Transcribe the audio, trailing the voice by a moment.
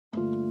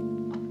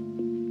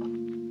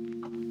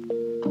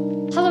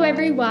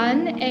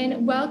everyone,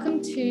 and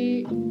welcome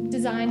to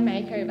Design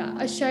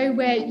Makeover, a show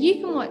where you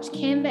can watch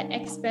Canva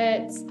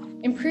experts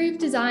improve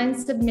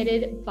designs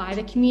submitted by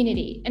the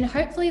community and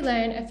hopefully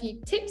learn a few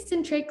tips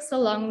and tricks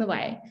along the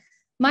way.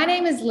 My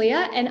name is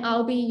Leah and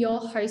I'll be your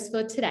host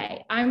for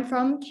today. I'm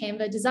from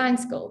Canva Design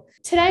School.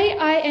 Today,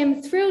 I am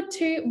thrilled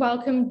to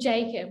welcome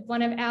Jacob,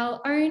 one of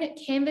our own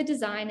Canva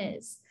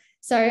designers.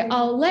 So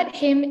I'll let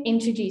him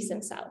introduce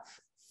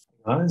himself.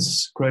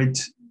 It's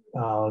great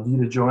of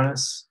you to join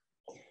us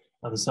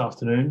this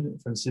afternoon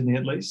from Sydney,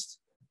 at least,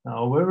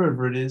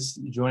 wherever it is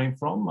you're joining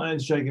from. My name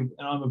is Jacob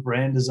and I'm a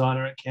brand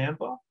designer at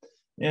Canva.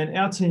 And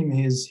our team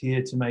is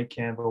here to make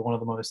Canva one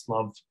of the most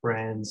loved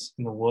brands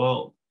in the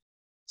world.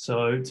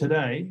 So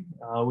today,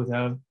 with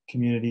our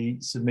community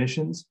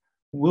submissions,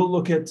 we'll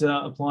look at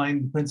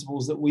applying the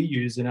principles that we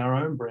use in our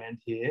own brand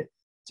here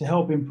to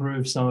help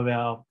improve some of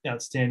our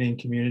outstanding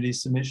community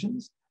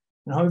submissions.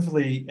 And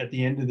hopefully at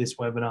the end of this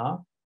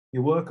webinar,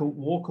 you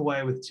walk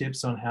away with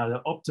tips on how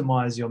to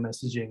optimize your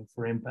messaging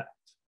for impact.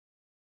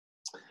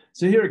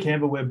 So here at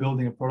Canva, we're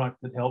building a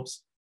product that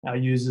helps our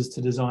users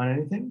to design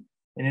anything.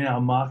 And in our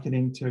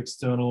marketing to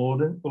external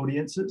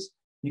audiences,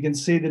 you can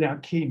see that our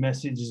key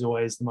message is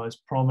always the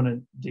most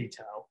prominent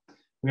detail.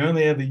 We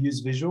only ever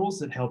use visuals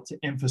that help to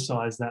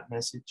emphasize that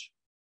message.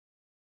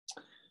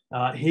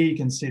 Here you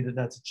can see that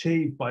that's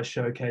achieved by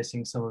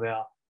showcasing some of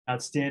our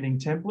outstanding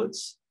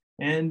templates,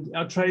 and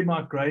our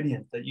trademark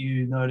gradient that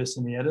you notice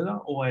in the editor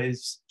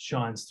always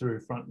shines through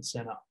front and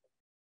center.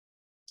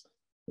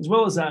 As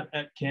well as that,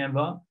 at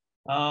Canva,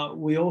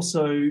 we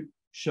also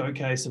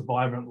showcase a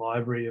vibrant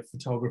library of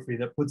photography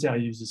that puts our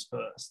users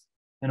first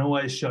and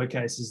always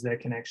showcases their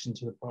connection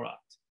to the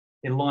product.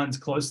 It aligns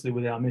closely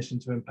with our mission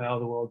to empower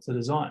the world to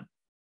design.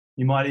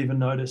 You might even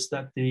notice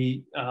that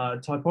the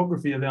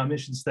typography of our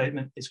mission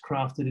statement is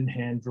crafted in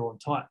hand-drawn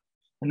type,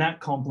 and that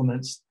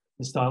complements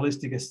the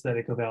stylistic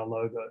aesthetic of our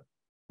logo.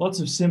 Lots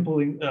of simple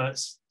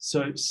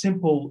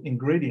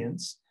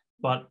ingredients,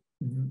 but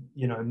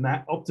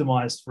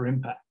optimized for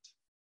impact.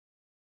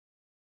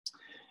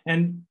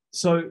 And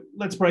so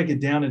let's break it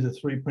down into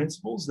 3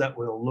 principles that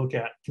we'll look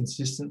at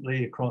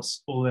consistently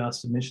across all of our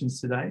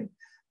submissions today.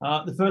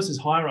 The first is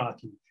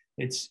hierarchy.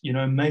 It's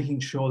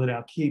making sure that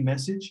our key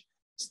message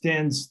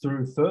stands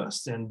through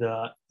first and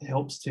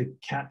helps to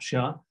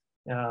capture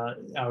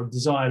our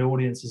desired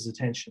audience's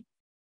attention.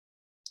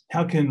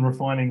 How can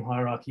refining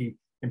hierarchy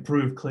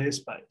improve clear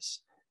space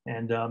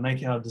and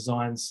make our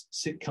designs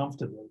sit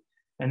comfortably?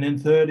 And then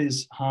third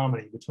is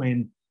harmony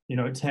between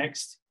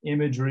text,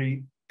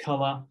 imagery,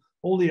 color,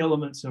 all the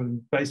elements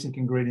and basic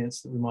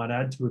ingredients that we might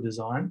add to a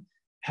design.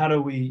 How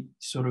do we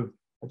sort of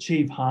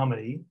achieve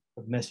harmony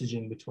of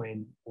messaging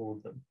between all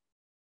of them?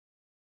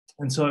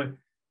 And so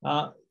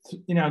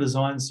in our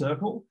design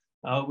circle,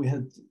 we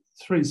had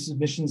 3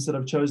 submissions that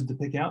I've chosen to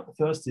pick out. The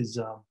first is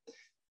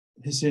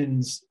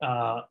Hisin's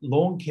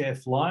lawn care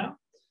flyer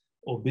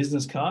or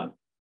business card.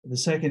 The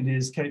second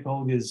is Kate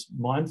Holger's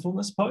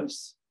mindfulness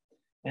posts.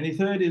 And the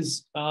third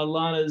is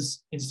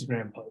Lana's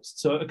Instagram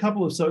post. So a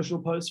couple of social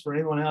posts for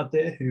anyone out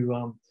there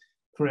who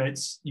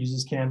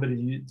uses Canva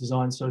to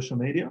design social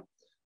media.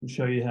 We'll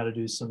show you how to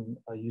do some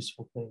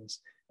useful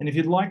things. And if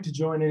you'd like to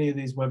join any of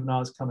these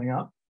webinars coming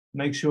up,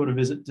 make sure to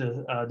visit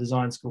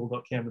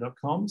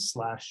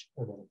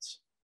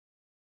designschool.canva.com/events.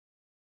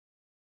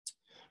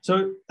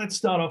 So let's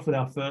start off with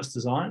our first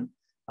design,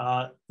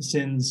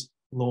 Hisin's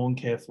lawn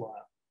care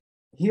flyer.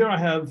 Here I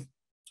have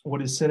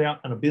what is set out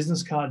on a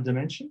business card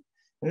dimension.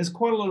 And there's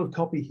quite a lot of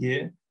copy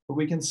here, but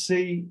we can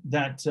see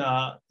that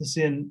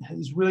Hisin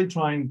is really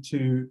trying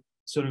to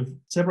sort of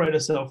separate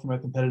herself from her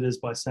competitors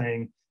by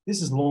saying,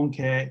 this is lawn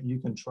care you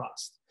can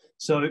trust.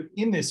 So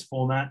in this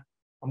format,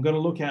 I'm going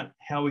to look at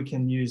how we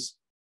can use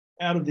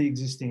out of the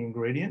existing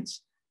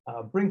ingredients,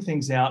 bring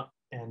things out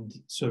and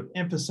sort of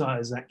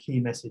emphasize that key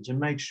message and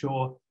make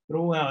sure that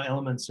all our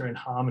elements are in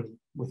harmony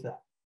with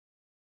that.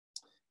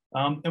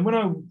 And when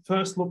I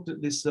first looked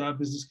at this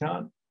business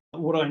card,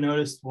 what I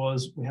noticed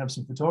was we have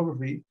some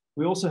photography.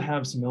 We also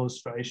have some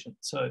illustration.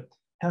 So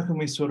how can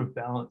we sort of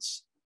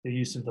balance the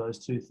use of those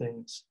 2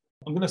 things?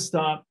 I'm going to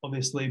start,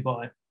 obviously,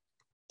 by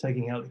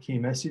taking out the key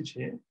message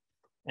here,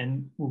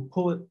 and we'll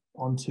pull it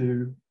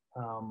onto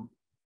on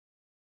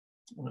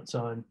its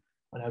own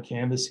on our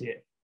canvas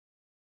here.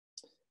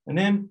 And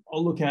then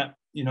I'll look at,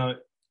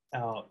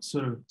 our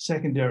sort of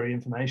secondary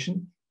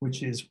information,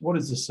 which is what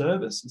is the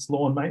service? It's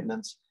lawn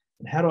maintenance.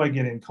 And how do I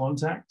get in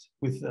contact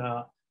with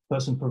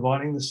person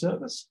providing the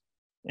service?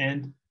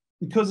 And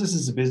because this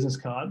is a business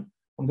card,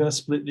 I'm going to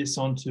split this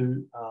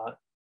onto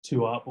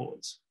 2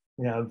 artboards.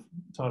 We have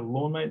titled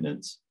lawn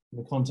maintenance and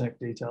the contact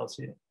details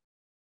here.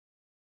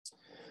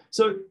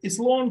 So it's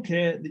lawn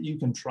care that you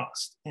can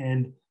trust.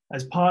 And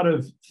as part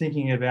of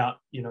thinking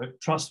about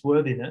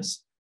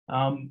trustworthiness,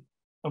 I'm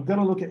going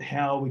to look at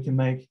how we can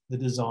make the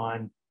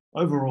design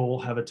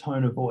overall have a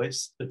tone of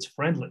voice that's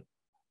friendly,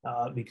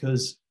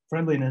 because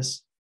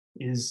friendliness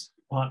is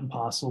part and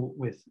parcel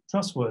with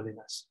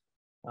trustworthiness.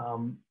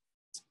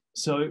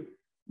 So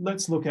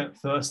let's look at,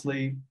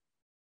 firstly,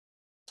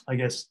 I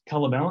guess,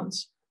 color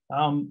balance.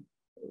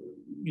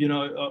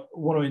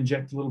 want to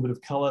inject a little bit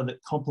of color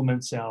that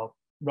complements our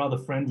rather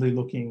friendly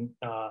looking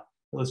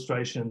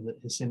illustration that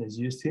Hussein has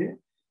used here.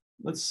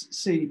 Let's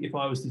see if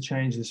I was to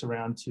change this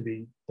around to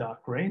be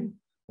dark green,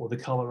 or the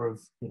color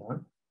of,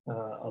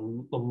 a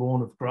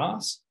lawn of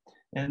grass.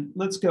 And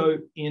let's go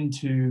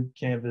into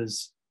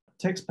Canva's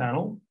text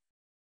panel,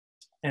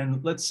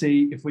 and let's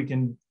see if we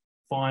can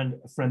find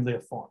a friendlier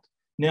font.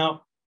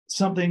 Now,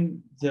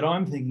 something that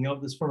I'm thinking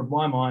of that's front of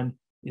my mind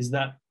is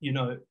that,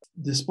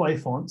 display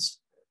fonts,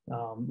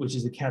 which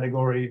is a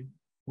category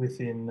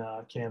within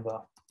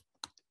Canva,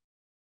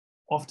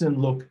 often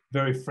look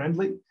very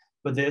friendly,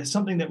 but they're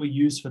something that we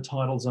use for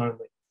titles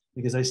only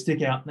because they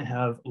stick out and they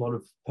have a lot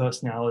of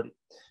personality.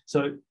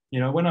 So,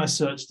 when I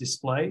search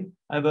display,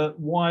 I have a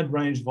wide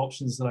range of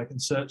options that I can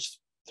search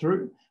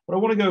through, but I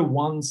want to go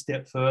one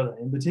step further.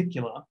 In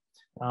particular,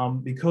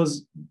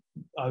 because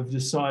I've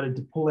decided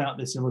to pull out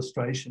this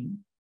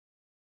illustration,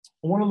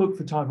 I want to look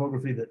for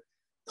typography that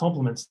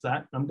complements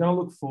that. I'm going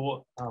to look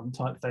for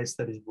typeface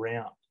that is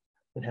round,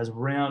 that has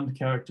round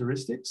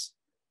characteristics.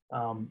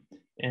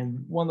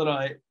 And one that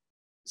I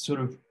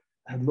sort of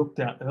had looked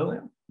at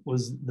earlier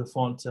was the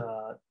font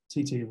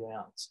TT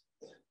Rounds.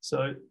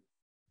 So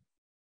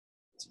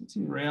TT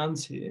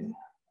Rounds here,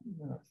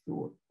 I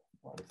thought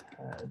I might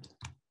have had,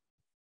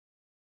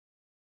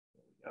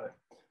 there we go,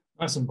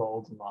 nice and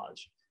bold and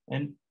large.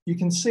 And you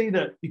can see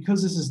that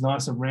because this is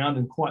nice and round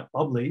and quite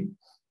bubbly,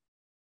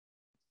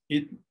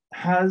 it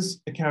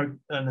has an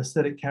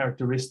aesthetic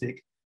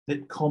characteristic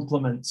that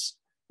complements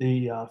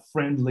the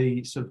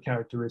friendly sort of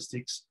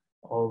characteristics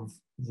of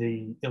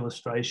the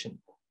illustration.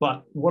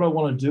 But what I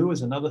want to do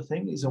is another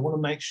thing is I want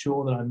to make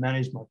sure that I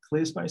manage my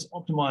clear space,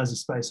 optimize the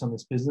space on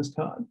this business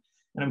card.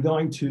 And I'm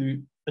going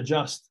to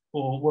adjust,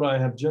 or what I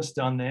have just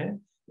done there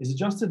is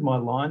adjusted my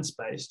line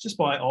space just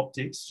by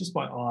optics, just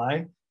by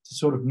eye, to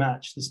sort of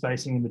match the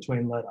spacing in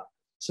between letter.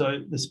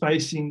 So the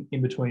spacing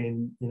in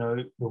between,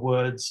 the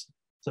words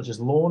such as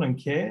lawn and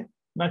care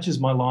matches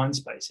my line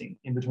spacing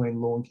in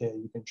between lawn care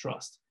you can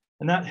trust.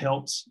 And that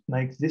helps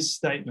make this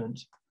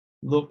statement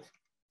look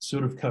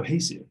sort of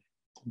cohesive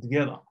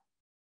together.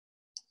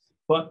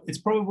 But it's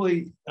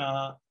probably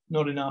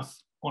not enough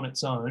on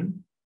its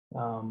own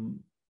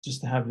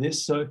just to have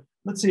this. So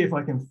let's see if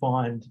I can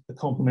find a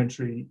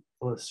complementary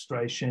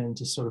illustration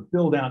to sort of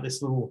build out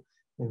this little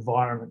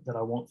environment that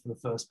I want for the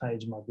first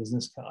page of my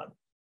business card.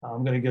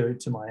 I'm going to go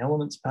to my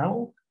Elements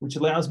panel, which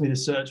allows me to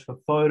search for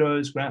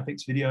photos,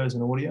 graphics, videos,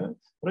 and audio.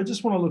 But I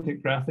just want to look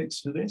at graphics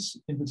for this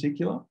in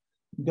particular.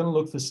 I'm going to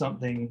look for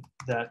something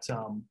that,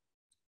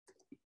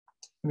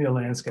 maybe a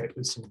landscape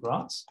with some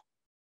grass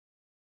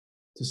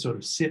to sort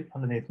of sit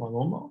underneath my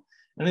lawnmower.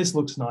 And this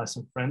looks nice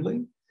and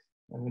friendly.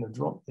 I'm going to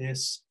drop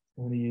this.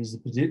 I'm going to use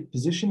the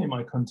position in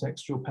my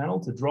contextual panel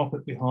to drop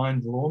it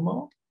behind the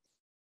lawnmower.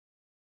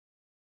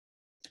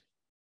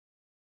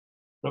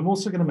 But I'm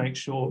also going to make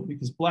sure,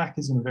 because black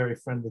isn't a very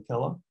friendly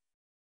color,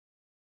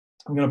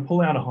 I'm going to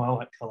pull out a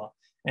highlight color.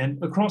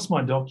 And across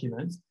my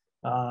document,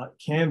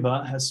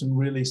 Canva has some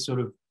really sort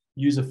of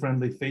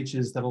user-friendly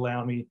features that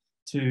allow me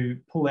to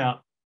pull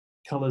out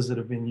colors that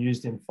have been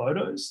used in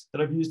photos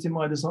that I've used in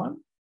my design.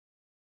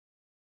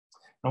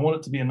 I want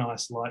it to be a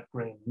nice light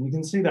green. And you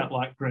can see that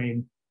light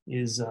green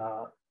is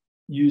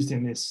used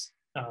in this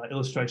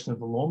illustration of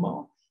the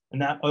lawnmower.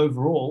 And that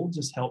overall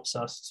just helps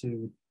us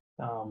to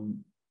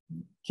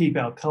keep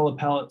our color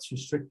palettes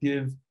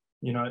restrictive,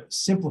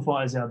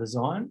 simplifies our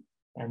design,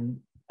 and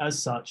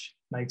as such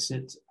makes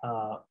it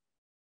a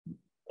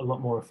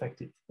lot more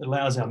effective. It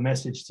allows our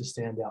message to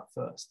stand out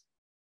first.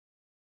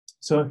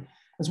 So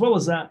as well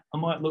as that, I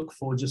might look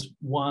for just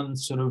one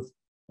sort of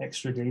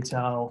extra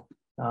detail.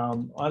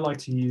 I like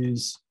to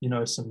use,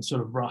 some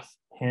sort of rough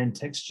hand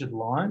textured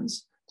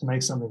lines to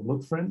make something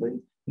look friendly.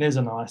 And there's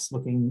a nice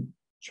looking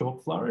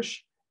chalk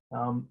flourish.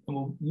 And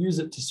we'll use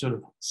it to sort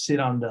of sit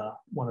under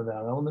one of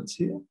our elements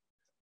here,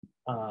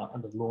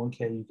 under lawn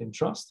care you can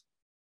trust.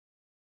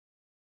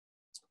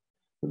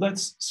 But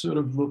let's sort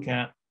of look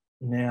at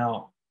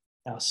now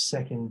our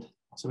second.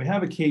 So we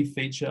have a key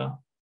feature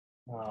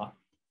for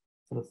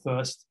the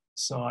first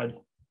side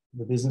of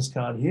the business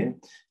card here.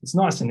 It's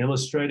nice and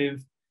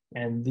illustrative,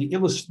 and the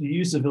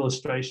use of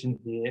illustration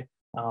here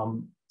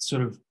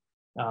sort of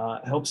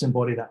helps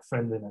embody that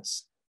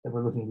friendliness that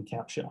we're looking to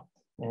capture.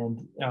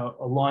 And our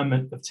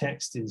alignment of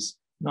text is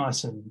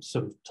nice and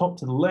sort of top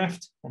to the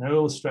left, and our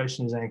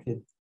illustration is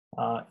anchored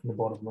in the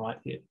bottom right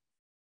here.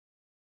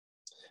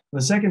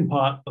 The second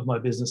part of my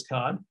business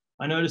card,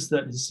 I noticed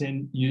that it's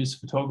in use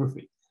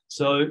photography.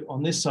 So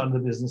on this side of the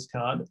business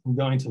card, I'm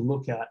going to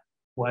look at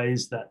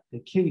ways that the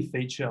key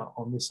feature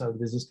on this side of the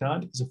business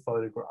card is a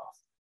photograph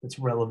that's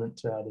relevant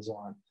to our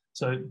design.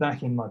 So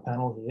back in my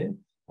panel here,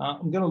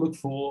 I'm going to look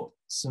for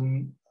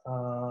some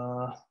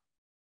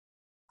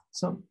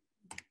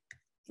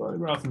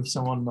photograph of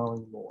someone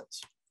mowing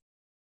lawns.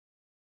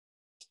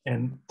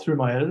 And through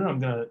my editor, I'm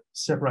going to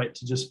separate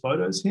to just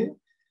photos here.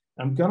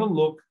 I'm going to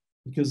look,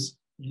 because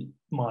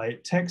my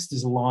text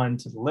is aligned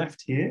to the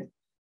left here,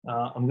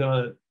 I'm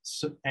going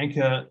to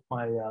anchor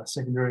my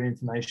secondary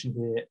information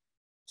here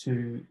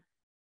to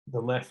the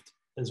left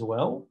as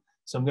well.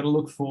 So I'm going to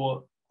look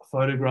for a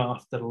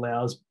photograph that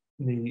allows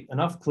me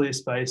enough clear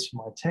space for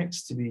my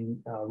text to be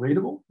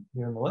readable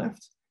here on the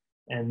left,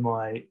 and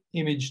my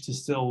image to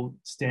still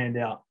stand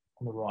out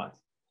on the right.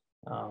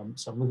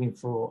 So I'm looking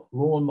for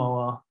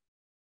lawnmower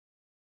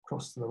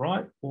across to the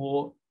right,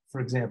 or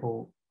for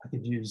example, I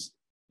could use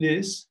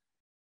this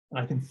and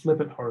I can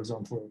flip it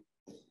horizontally.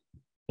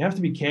 You have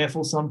to be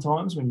careful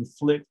sometimes when you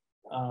flip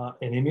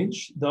an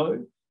image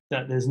though,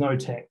 that there's no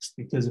text,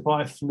 because if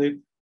I flip,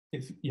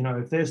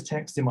 if there's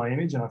text in my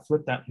image and I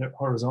flip that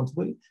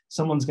horizontally,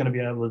 someone's going to be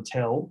able to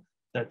tell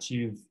that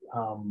you've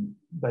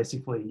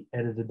basically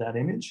edited that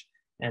image,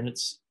 and it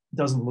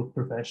doesn't look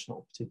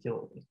professional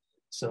particularly.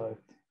 So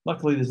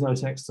luckily there's no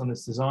text on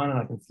this design and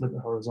I can flip it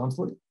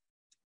horizontally.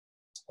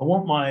 I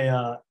want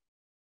my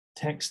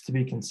text to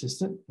be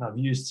consistent. I've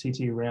used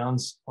TT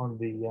rounds on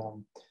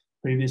the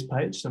previous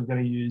page, so I'm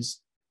going to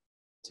use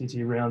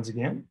TT rounds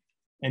again.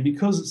 And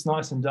because it's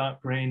nice and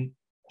dark green,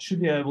 I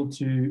should be able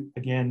to,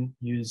 again,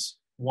 use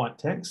white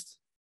text.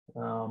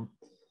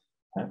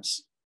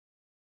 Perhaps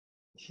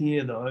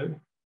here, though,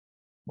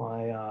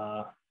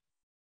 my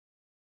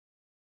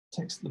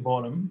text at the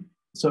bottom.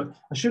 So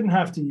I shouldn't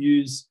have to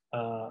use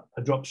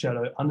a drop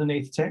shadow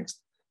underneath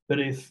text. But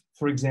if,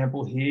 for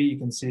example, here you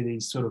can see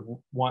these sort of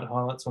white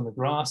highlights on the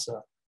grass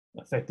are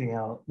affecting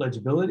our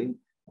legibility,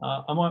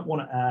 I might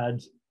want to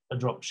add a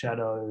drop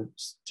shadow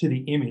to the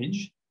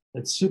image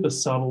that's super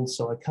subtle,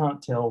 so I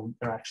can't tell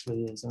there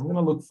actually is. I'm going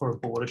to look for a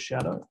border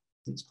shadow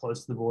that's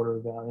close to the border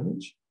of our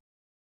image.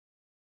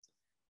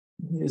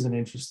 Here's an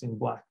interesting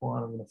black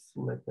one. I'm going to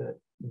flip it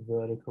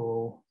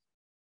vertical,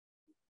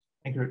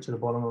 anchor it to the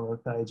bottom of the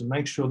page, and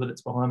make sure that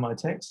it's behind my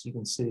text. You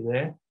can see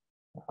there,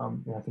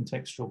 our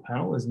contextual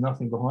panel, there's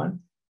nothing behind.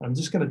 I'm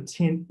just going to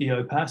tint the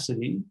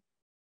opacity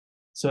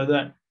so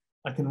that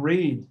I can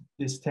read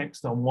this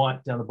text on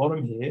white down the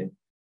bottom here,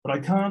 but I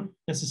can't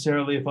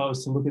necessarily, if I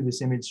was to look at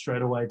this image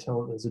straight away,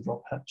 tell that there's a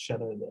drop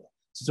shadow there.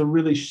 So it's a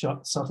really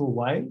subtle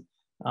way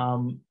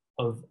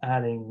of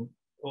adding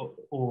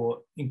or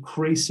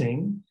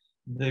increasing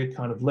the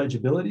kind of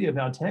legibility of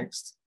our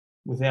text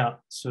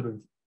without sort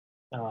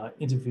of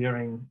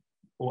interfering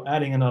or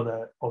adding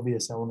another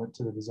obvious element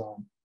to the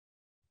design.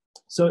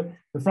 So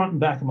the front and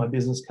back of my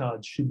business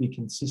card should be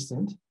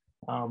consistent.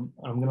 I'm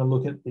going to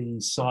look at the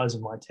size of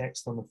my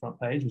text on the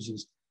front page, which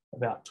is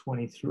about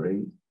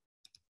 23.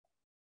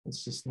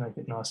 Let's just make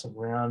it nice and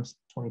round,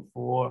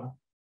 24.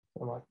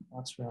 I like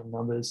nice round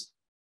numbers.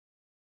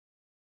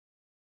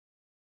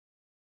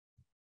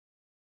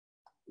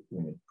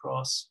 Bring it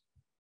across.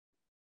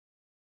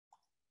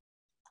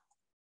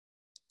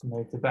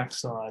 Make the back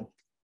side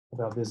of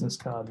our business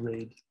card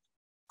read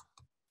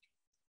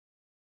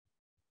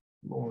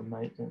lawn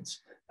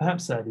maintenance.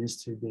 Perhaps that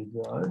is too big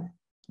though.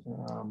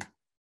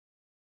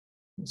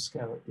 Let's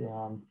scale it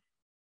down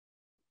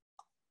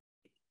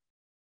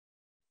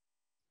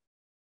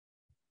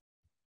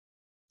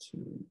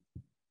to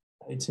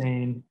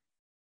 18,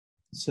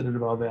 set it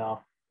above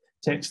our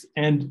text.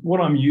 And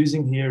what I'm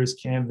using here is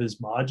Canva's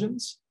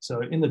margins.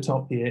 So in the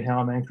top here, how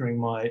I'm anchoring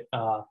my,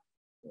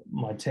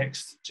 my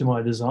text to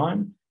my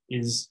design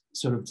is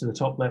sort of to the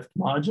top left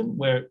margin,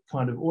 where it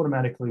kind of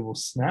automatically will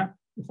snap.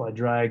 If I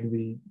drag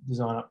the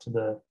design up to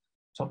the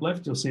top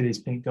left, you'll see these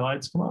pink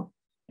guides come up.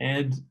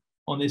 And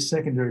on this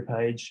secondary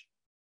page,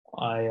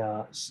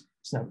 I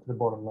snap to the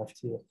bottom left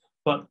here.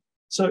 But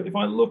so if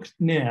I look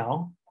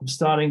now, I'm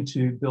starting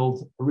to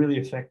build a really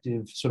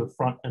effective sort of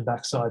front and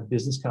backside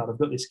business card. I've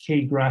got this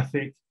key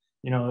graphic,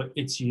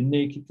 it's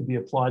unique. It could be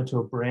applied to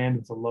a brand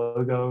with a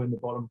logo in the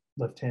bottom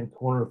left-hand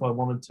corner if I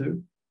wanted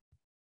to.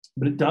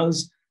 But it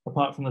does,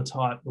 apart from the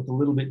type, look a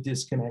little bit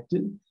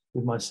disconnected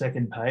with my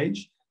second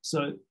page.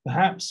 So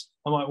perhaps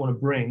I might want to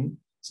bring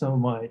some of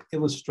my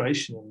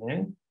illustration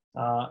in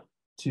there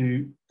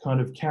to kind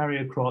of carry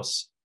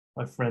across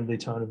my friendly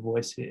tone of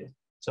voice here.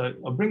 So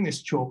I'll bring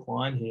this chalk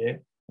line here.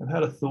 I've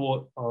had a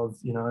thought of,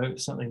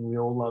 something we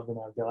all love in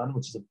our garden,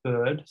 which is a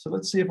bird. So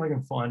let's see if I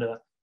can find an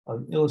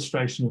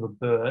illustration of a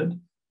bird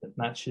that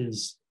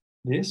matches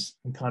this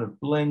and kind of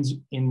blends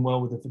in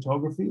well with the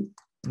photography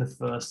in the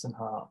first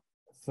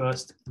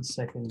and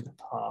second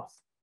half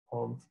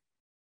of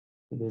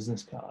the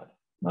business card.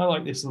 And I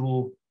like this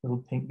little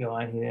pink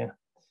guy here.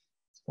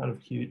 It's kind of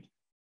cute.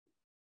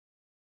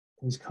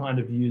 He kind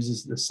of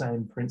uses the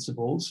same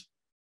principles,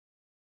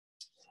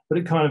 but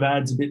it kind of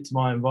adds a bit to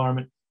my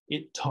environment.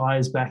 It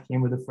ties back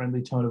in with a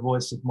friendly tone of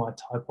voice of my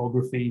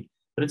typography,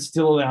 but it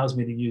still allows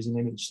me to use an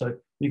image. So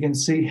you can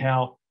see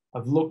how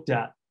I've looked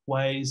at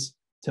ways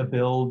to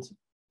build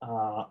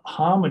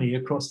harmony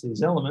across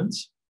these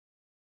elements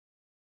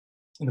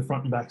in the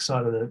front and back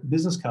side of the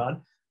business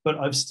card, but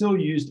I've still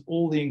used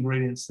all the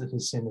ingredients that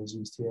Hassan has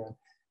used here.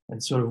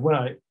 And sort of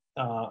when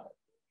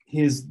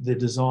here's the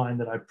design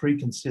that I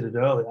pre-considered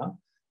earlier.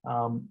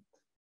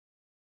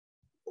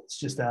 Let's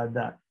just add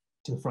that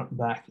to the front and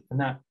back, and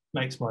that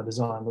makes my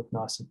design look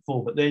nice and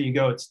full. But there you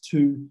go, it's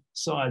two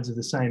sides of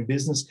the same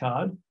business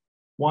card.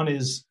 One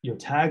is your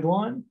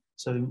tagline.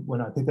 So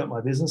when I pick up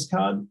my business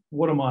card,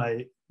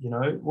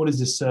 what is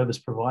this service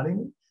providing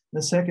me?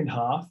 The second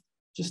half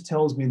just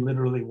tells me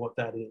literally what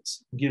that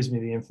is. It gives me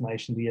the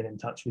information to get in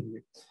touch with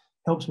you.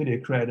 Helps me to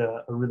create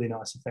a really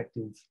nice,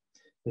 effective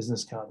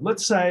business card.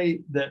 Let's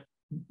say that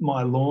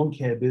my lawn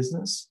care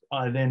business,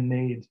 I then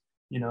need,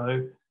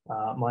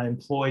 my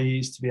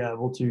employees to be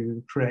able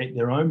to create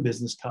their own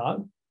business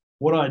card.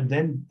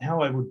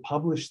 How I would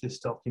publish this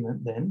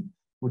document then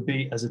would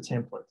be as a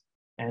template.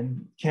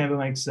 And Canva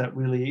makes that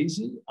really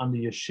easy under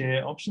your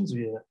share options.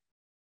 Here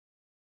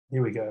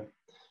we go.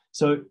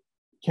 So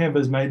Canva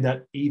has made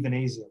that even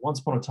easier. Once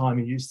upon a time,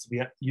 you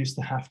used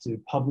to have to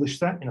publish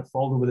that in a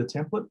folder with a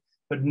template.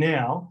 But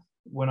now,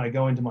 when I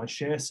go into my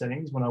share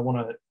settings, when I want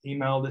to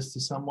email this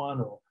to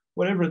someone or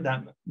whatever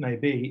that may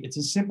be, it's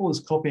as simple as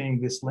copying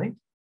this link.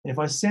 And if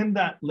I send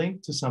that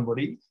link to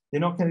somebody,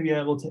 they're not going to be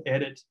able to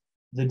edit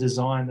the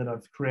design that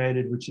I've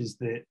created, which is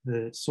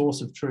the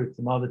source of truth,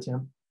 the mother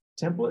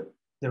template.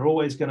 They're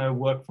always going to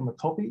work from a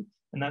copy,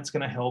 and that's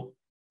going to help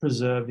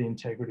preserve the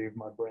integrity of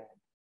my brand.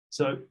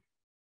 So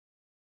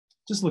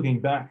just looking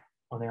back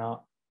on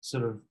our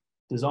sort of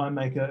design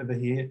maker over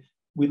here,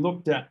 we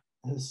looked at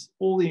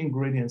all the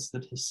ingredients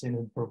that Hassan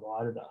had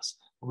provided us.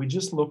 We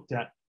just looked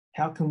at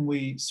how can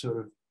we sort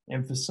of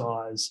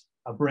emphasize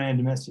a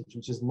brand message,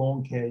 which is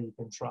lawn care you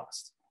can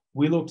trust.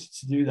 We looked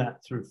to do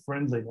that through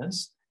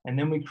friendliness, and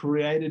then we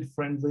created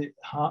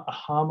a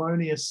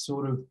harmonious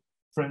sort of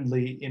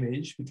friendly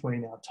image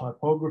between our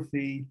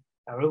typography,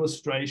 our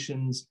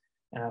illustrations,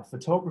 and our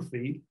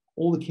photography,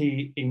 all the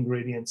key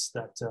ingredients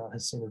that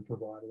Hassan had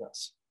provided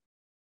us.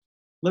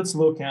 Let's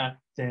look at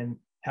then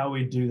how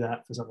we do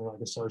that for something like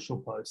a social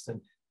post.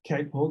 And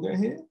Kate Polger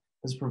here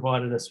has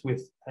provided us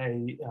with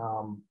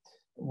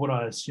what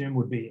I assume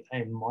would be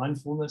a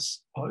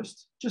mindfulness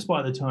post, just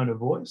by the tone of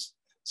voice.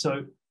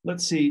 So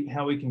let's see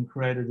how we can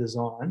create a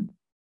design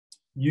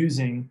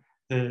using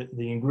the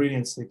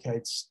ingredients that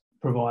Kate's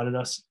provided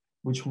us,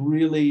 which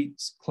really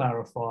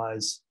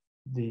clarifies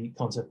the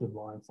concept of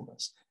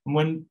mindfulness. And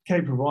when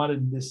Kate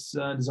provided this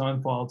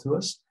design file to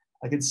us,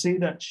 I could see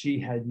that she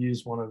had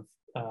used one of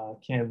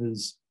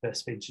Canva's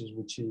best features,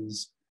 which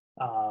is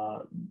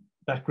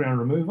background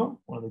remover,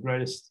 one of the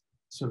greatest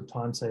sort of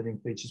time-saving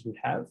features we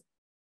have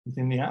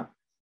within the app.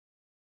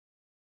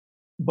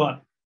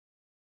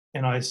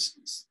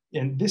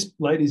 And this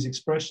lady's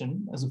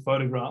expression as a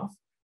photograph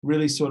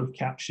really sort of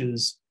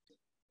captures,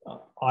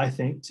 I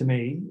think, to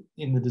me,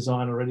 in the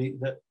design already,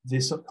 that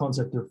this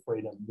concept of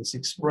freedom, this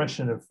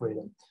expression of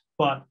freedom.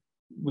 But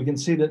we can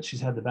see that she's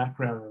had the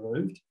background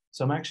removed.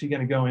 So I'm actually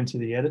going to go into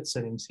the edit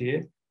settings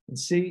here and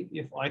see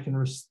if I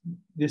can,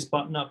 this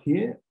button up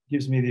here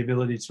gives me the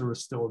ability to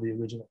restore the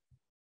original.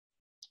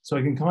 So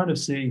I can kind of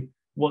see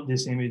what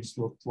this image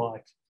looked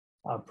like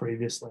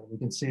previously. We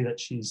can see that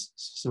she's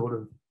sort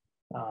of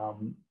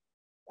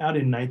out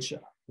in nature,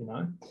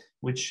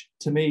 which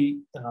to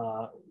me,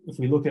 if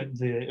we look at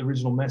the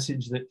original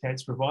message that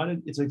Kate's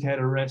provided, it's okay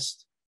to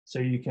rest so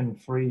you can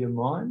free your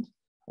mind.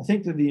 I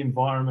think that the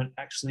environment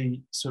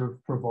actually sort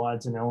of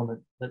provides an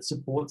element that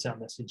supports our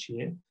message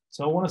here.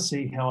 So I want to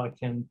see how I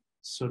can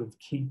sort of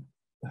keep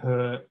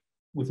her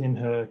within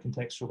her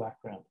contextual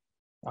background.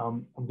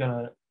 I'm going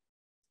to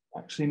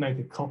actually make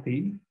a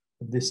copy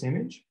of this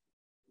image,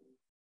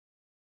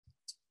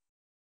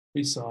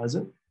 resize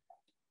it,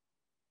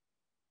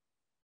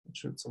 make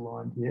sure it's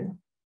aligned here.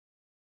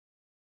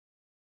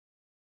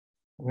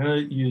 I'm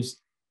going to use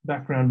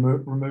background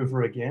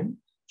remover again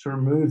to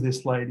remove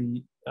this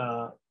lady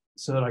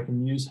so that I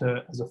can use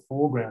her as a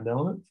foreground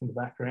element from the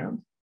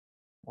background.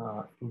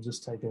 It'll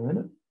just take a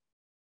minute.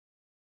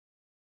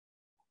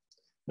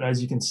 But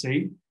as you can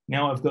see,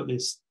 now I've got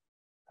this,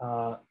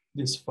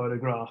 this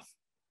photograph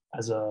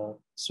as a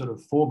sort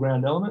of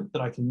foreground element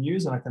that I can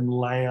use, and I can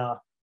layer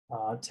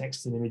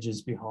text and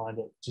images behind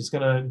it, which is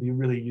going to be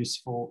really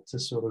useful to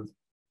sort of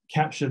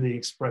capture the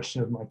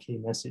expression of my key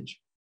message.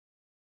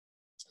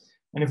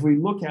 And if we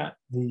look at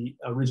the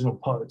original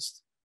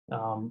post,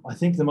 I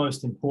think the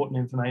most important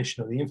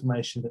information, or the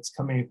information that's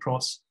coming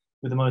across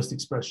with the most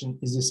expression,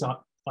 is this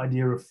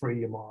idea of free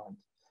your mind.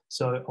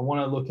 So I want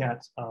to look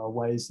at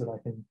ways that I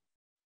can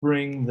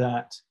bring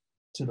that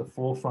to the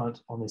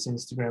forefront on this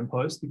Instagram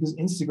post, because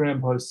Instagram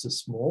posts are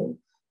small.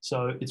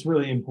 So it's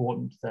really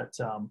important that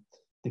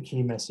the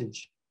key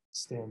message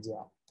stands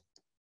out.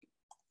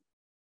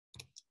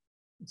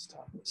 Let's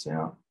type this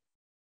out.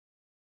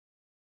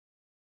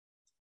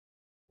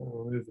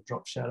 I'll remove the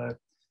drop shadow.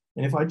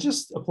 And if I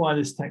just apply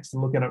this text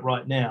and look at it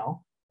right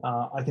now,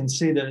 I can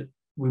see that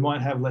we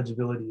might have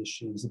legibility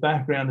issues. The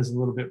background is a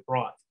little bit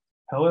bright.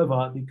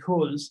 However,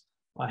 because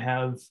I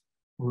have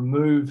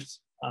removed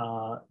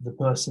the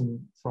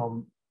person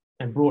from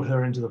and brought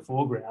her into the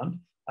foreground,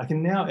 I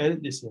can now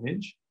edit this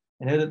image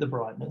and edit the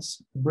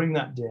brightness, bring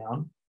that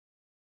down,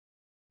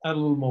 add a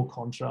little more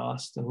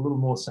contrast and a little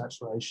more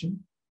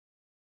saturation.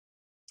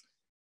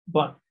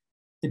 But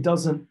it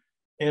doesn't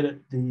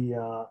edit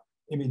the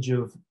image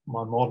of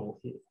my model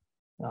here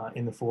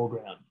in the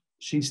foreground.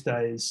 She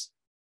stays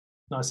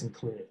nice and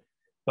clear,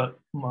 but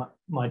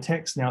my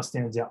text now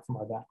stands out from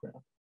my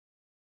background.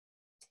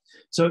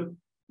 So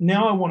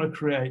now I want to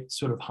create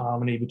sort of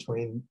harmony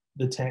between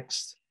the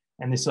text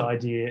and this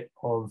idea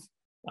of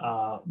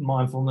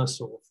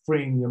mindfulness or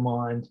freeing your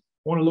mind.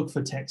 I want to look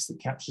for text that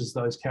captures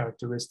those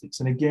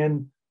characteristics. And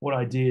again, what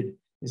I did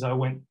is I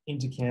went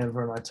into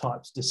Canva and I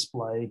typed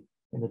display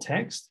in the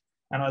text,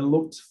 and I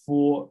looked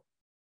for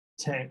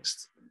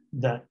text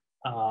that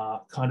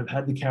kind of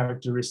had the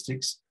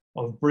characteristics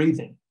of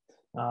breathing.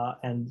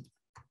 And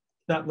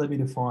that led me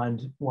to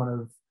find one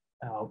of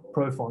our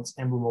Pro fonts,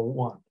 Emblem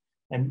 1.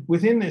 And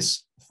within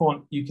this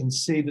font, you can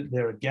see that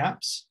there are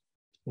gaps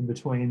in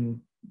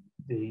between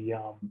the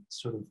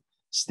sort of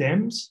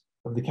stems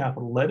of the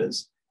capital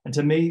letters. And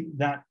to me,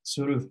 that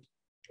sort of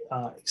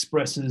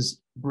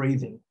expresses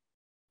breathing.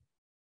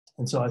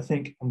 And so I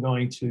think I'm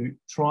going to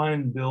try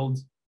and build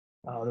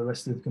the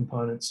rest of the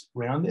components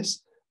around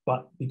this.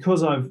 But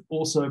because I've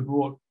also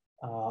brought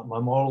my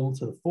model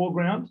to the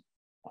foreground,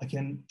 I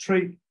can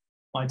treat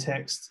my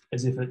text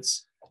as if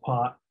it's a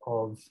part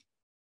of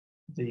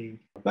the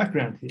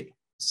background here,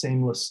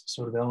 seamless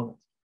sort of element.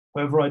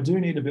 However, I do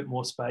need a bit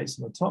more space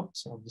on the top,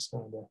 so I'm just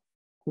going to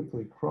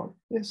quickly crop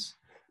this,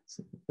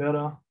 so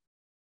better,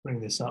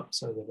 bring this up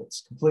so that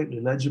it's completely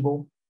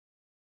legible.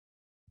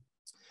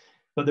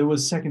 But there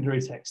was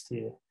secondary text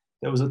here.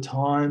 There was a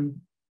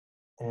time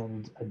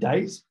and a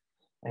date,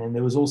 and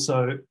there was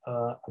also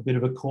a bit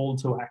of a call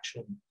to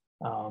action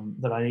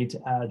that I need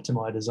to add to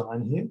my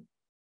design here.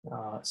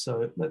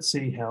 So let's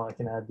see how I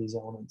can add these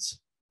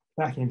elements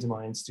back into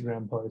my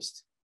Instagram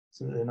post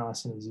so that they're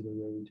nice and easy to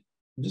read.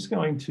 I'm just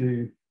going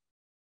to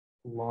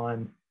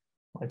align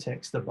my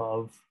text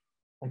above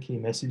my key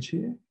message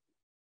here.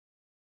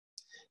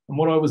 And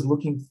what I was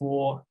looking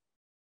for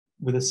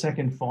with a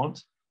second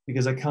font,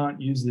 because I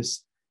can't use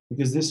this,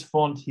 because this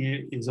font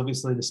here is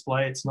obviously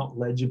display, it's not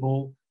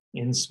legible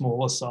in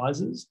smaller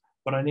sizes,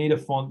 but I need a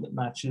font that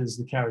matches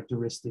the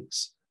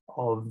characteristics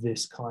of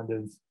this kind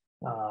of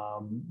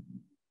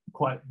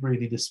quite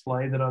breathy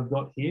display that I've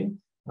got here.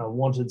 And I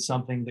wanted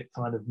something that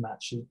kind of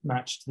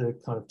matched the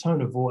kind of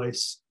tone of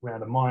voice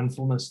around a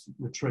mindfulness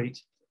retreat,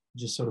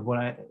 just sort of what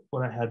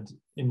I had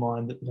in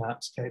mind that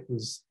perhaps Kate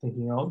was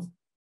thinking of.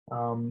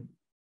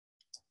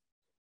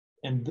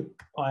 And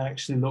I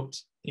actually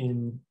looked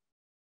in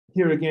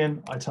here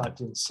again, I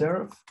typed in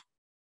serif,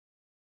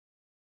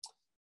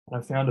 and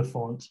I found a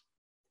font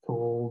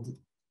called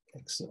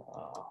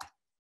XR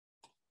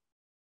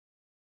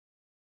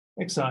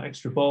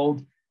Extra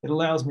Bold. It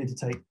allows me to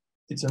take,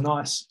 it's a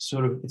nice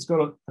sort of, it's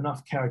got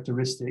enough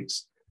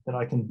characteristics that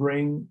I can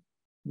bring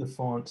the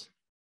font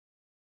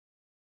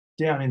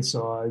down in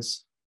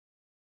size,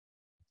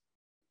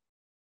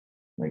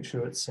 make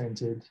sure it's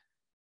centered.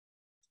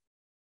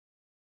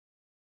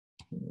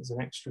 There's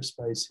an extra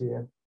space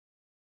here.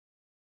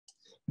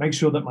 Make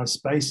sure that my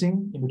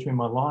spacing in between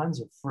my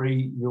lines of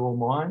free your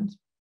mind,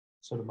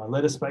 sort of my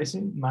letter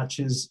spacing,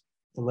 matches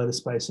the letter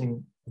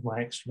spacing of my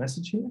extra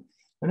message here.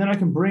 And then I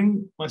can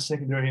bring my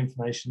secondary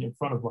information in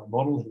front of my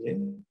model here.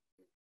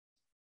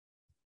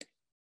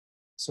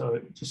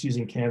 So just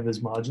using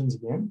Canva's margins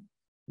again,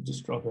 we'll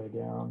just drop her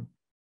down.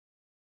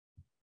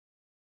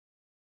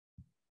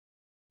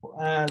 We'll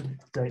add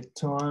date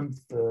time,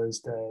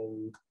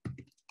 Thursday,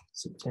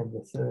 September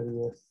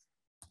 30th.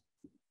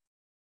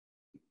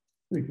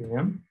 3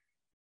 p.m.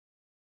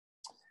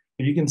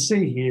 But you can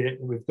see here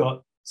we've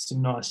got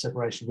some nice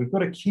separation. We've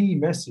got a key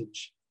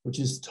message, which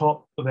is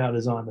top of our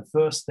design, the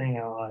first thing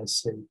our eyes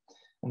see.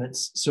 And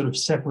it's sort of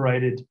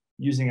separated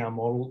using our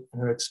model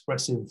and her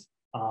expressive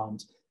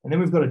arms. And then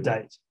we've got a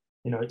date,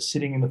 you know, it's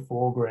sitting in the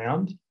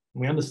foreground.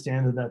 And we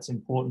understand that that's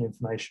important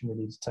information we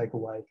need to take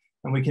away.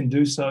 And we can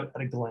do so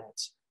at a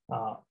glance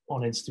on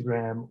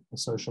Instagram or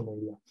social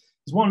media.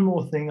 There's one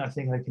more thing I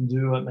think I can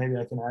do. Maybe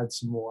I can add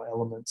some more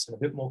elements and a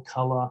bit more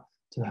color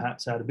to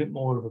perhaps add a bit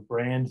more of a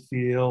brand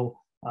feel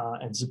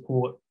and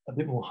support a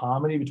bit more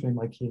harmony between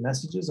my key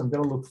messages. I'm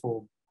going to look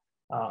for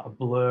a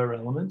blur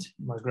element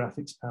in my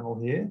graphics panel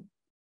here.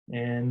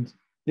 And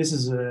this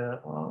is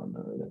a, oh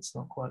no, that's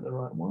not quite the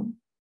right one.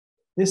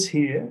 This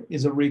here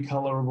is a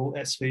recolorable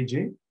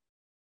SVG.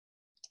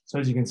 So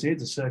as you can see,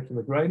 it's a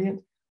circular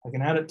gradient. I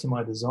can add it to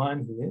my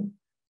design here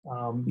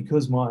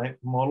because my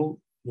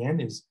model, again,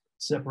 is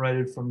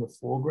separated from the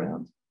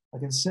foreground. I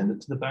can send it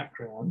to the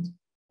background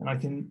and I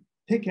can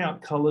pick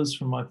out colors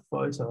from my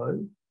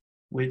photo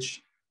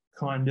which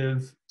kind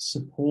of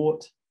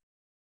support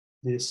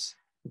this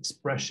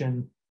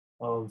expression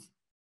of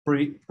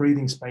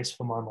breathing space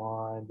for my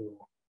mind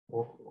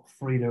or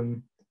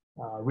freedom,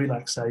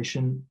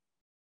 relaxation,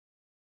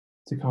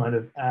 to kind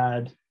of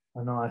add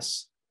a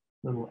nice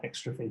little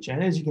extra feature.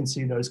 And as you can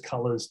see, those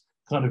colors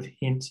kind of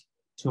hint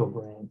to a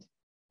brand.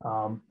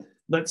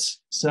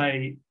 Let's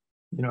say,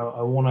 you know,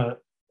 I want to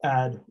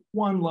add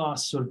one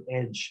last sort of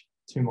edge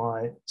to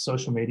my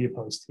social media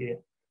post here.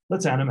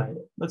 Let's animate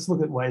it. Let's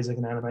look at ways I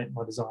can animate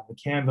my design. And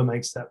Canva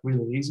makes that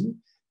really easy.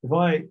 If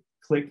I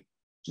click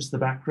just the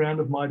background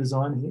of my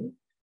design here,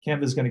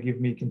 Canva is going to give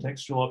me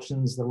contextual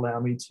options that allow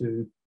me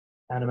to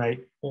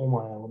animate all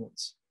my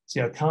elements.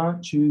 See, I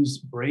can't choose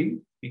breathe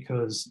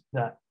because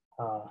that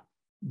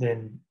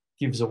then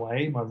gives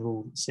away my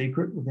little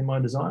secret within my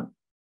design.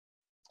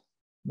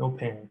 Nor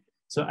pan.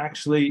 So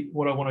actually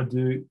what I want to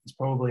do is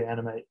probably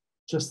animate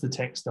just the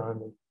text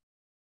only.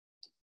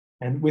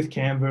 And with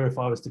Canva, if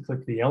I was to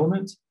click the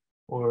element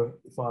or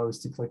if I was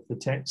to click the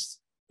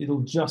text,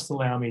 it'll just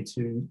allow me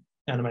to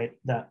animate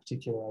that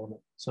particular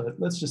element. So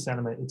let's just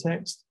animate the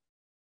text.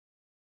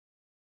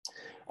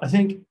 I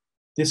think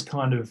this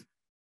kind of,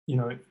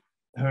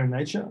 her in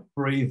nature,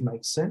 breathe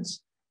makes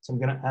sense. So I'm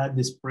going to add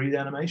this breathe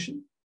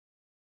animation.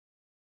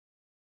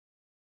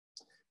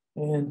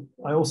 And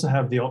I also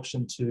have the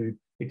option to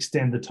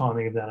extend the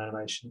timing of that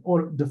animation,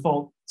 or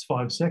default it's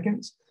 5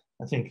 seconds.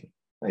 I think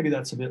maybe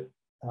that's a bit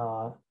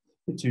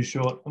too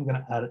short. I'm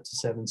going to add it to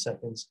 7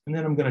 seconds, and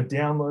then I'm going to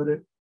download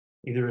it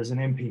either as an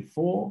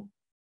MP4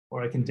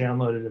 or I can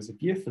download it as a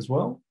GIF as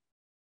well.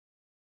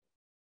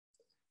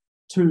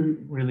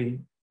 2 really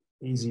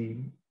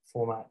easy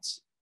formats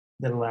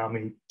that allow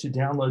me to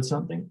download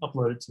something,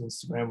 upload it to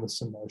Instagram with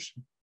some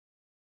motion.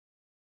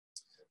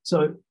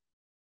 So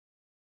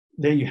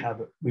there you have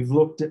it. We've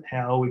looked at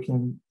how we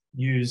can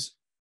use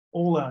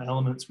all our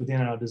elements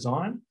within our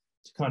design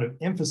to kind of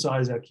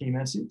emphasize our key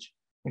message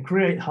and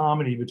create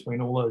harmony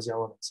between all those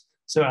elements.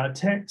 So our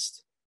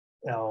text,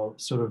 our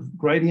sort of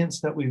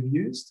gradients that we've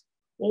used,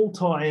 all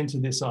tie into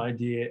this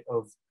idea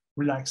of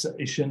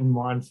relaxation,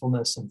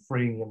 mindfulness, and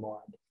freeing your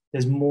mind.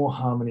 There's more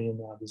harmony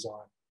in our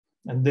design,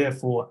 and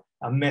therefore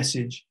our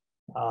message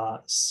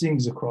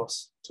sings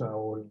across to our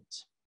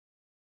audience.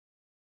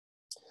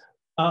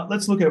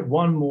 Let's look at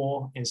one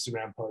more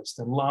Instagram post,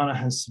 and Lana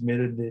has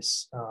submitted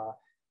this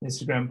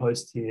Instagram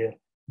post here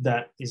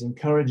that is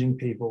encouraging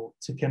people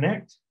to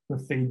connect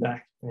with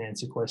feedback and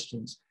answer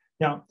questions.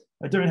 Now,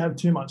 I don't have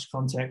too much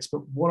context,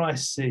 but what I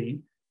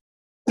see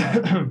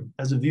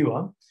as a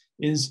viewer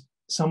is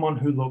someone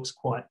who looks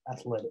quite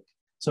athletic.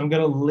 So I'm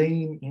going to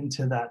lean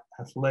into that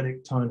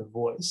athletic tone of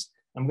voice.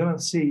 I'm going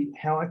to see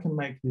how I can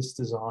make this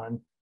design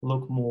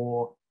look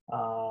more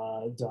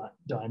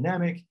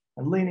dynamic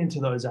and lean into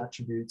those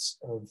attributes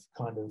of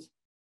kind of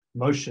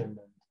motion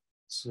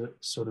and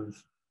sort of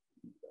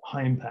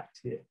high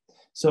impact here.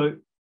 So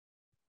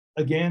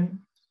again,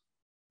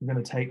 I'm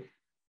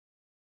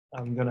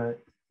going to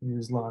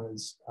use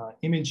Lana's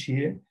image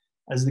here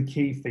as the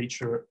key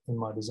feature in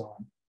my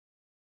design.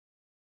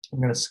 I'm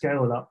going to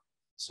scale it up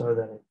so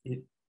that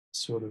it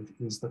sort of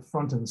is the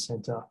front and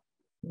center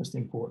most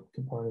important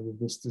component of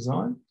this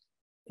design.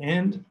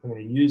 And I'm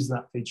going to use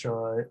that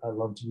feature I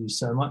love to use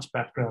so much,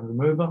 background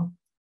remover.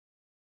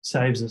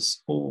 Saves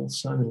us all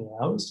so many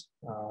hours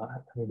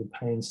having to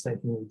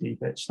painstakingly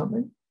deep etch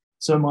something.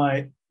 So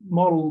my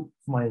model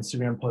for my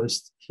Instagram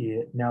post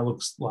here now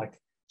looks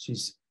like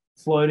she's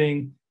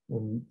floating,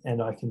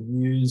 and I can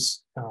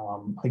use,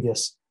 I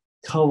guess,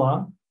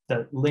 color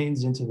that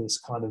leans into this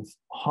kind of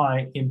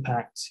high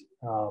impact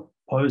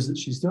pose that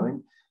she's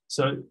doing.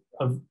 So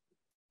I've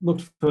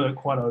looked for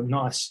quite a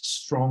nice,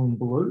 strong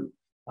blue.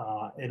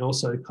 It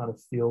also kind of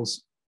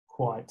feels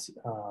quite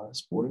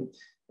sporty.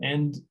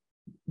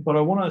 But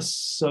I want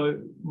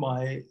to,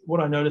 what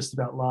I noticed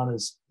about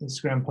Lana's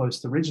Instagram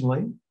post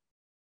originally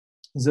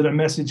is that her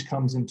message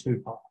comes in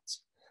 2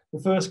 parts. The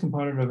first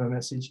component of her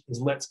message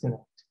is let's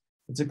connect.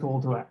 It's a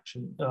call to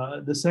action.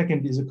 The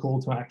second is a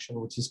call to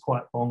action, which is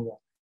quite longer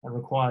and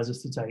requires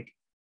us to take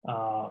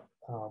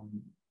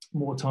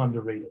more time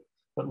to read it.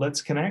 But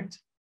let's connect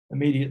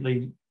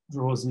immediately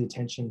draws the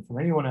attention from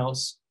anyone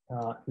else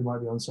who might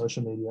be on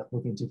social media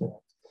looking to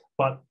connect.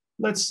 But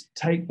let's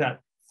take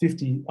that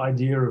 50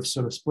 idea of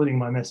sort of splitting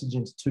my message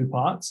into 2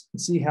 parts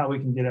and see how we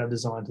can get our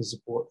design to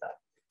support that.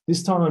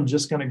 This time I'm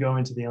just going to go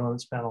into the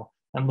elements panel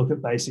and look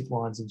at basic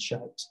lines and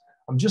shapes.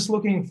 I'm just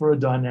looking for a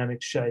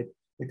dynamic shape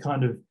that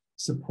kind of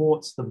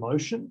supports the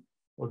motion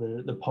or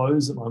the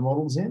pose that my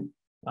model's in,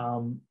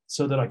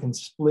 so that I can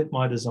split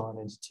my design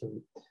into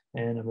 2.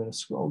 And I'm going to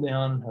scroll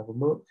down and have a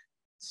look,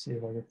 see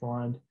if I can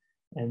find.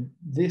 And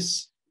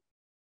this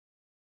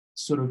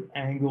sort of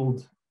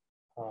angled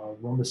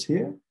rhombus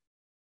here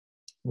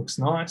looks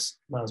nice,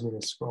 allows me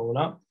to scroll it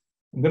up.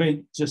 I'm going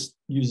to just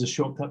use a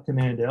shortcut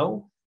Command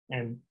L,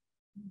 and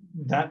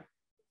that,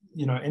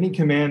 any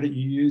command that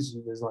you use,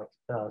 there's like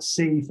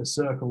C for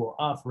circle or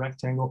R for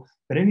rectangle,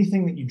 but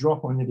anything that you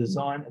drop on your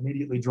design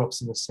immediately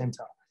drops in the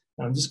center.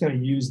 And I'm just going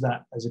to use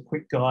that as a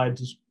quick guide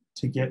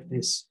to get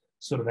this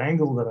sort of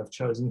angle that I've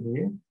chosen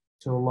here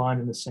to align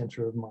in the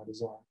center of my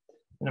design.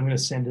 And I'm going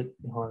to send it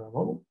behind my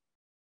model.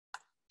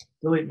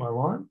 Delete my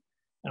line.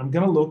 And I'm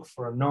going to look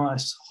for a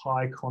nice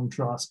high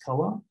contrast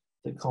color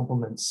that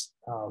complements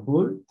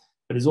blue,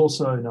 but is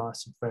also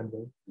nice and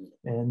friendly.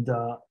 And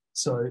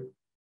so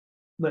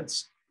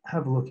let's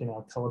have a look in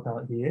our color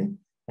palette here.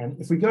 And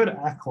if we go to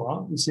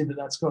Aqua, we see that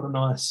that's got a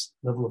nice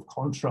level of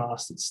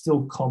contrast. It's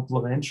still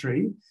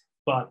complementary,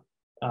 but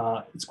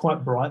it's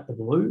quite bright, the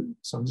blue.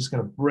 So I'm just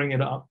going to bring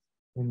it up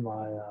in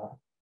my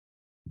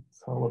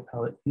color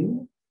palette here.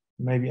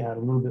 Maybe add a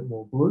little bit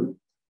more blue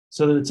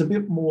so that it's a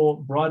bit more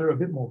brighter, a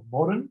bit more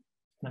modern,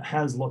 and it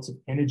has lots of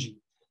energy.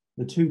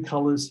 The 2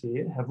 colors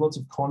here have lots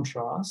of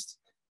contrast,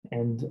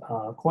 and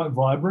quite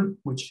vibrant,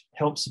 which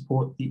helps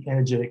support the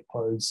energetic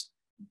pose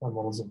my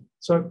model's in.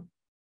 So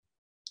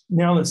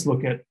now let's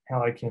look at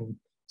how I can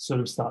sort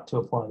of start to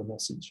apply the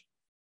message.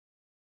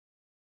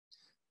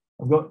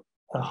 I've got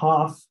a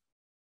half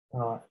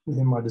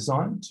within my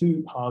design,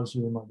 2 halves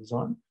within my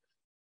design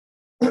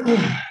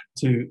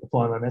to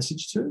apply my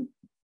message to.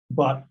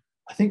 But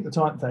I think the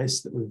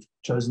typeface that we've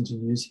chosen to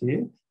use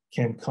here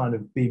can kind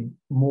of be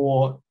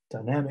more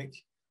dynamic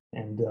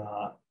and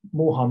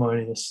more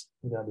harmonious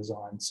with our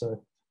design.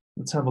 So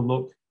let's have a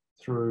look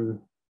through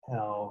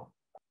our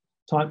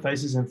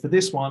typefaces. And for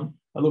this one,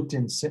 I looked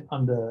in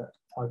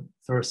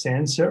for a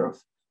sans serif.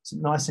 It's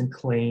nice and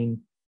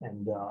clean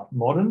and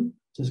modern,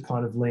 just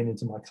kind of lean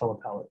into my color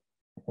palette.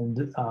 And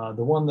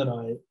the one that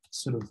I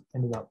sort of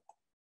ended up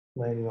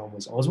landing on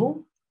was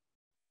Oswald.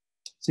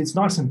 So it's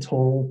nice and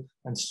tall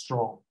and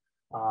strong.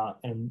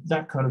 And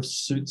that kind of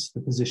suits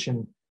the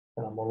position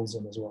that our model's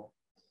in as well.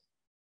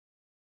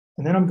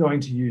 And then I'm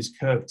going to use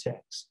curved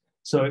text.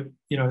 So,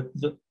 you know,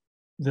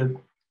 the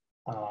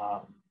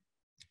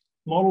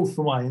model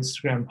for my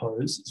Instagram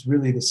pose is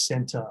really the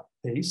center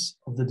piece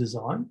of the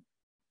design.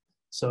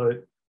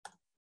 So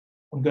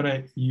I'm going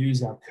to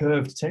use our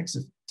curved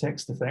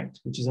text effect,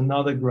 which is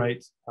another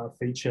great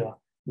feature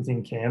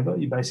within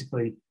Canva. You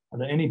basically,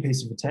 under any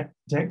piece of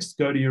text,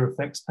 go to your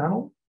effects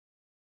panel.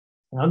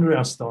 And under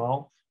our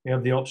style, we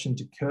have the option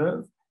to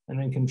curve and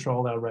then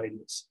control our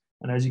radius.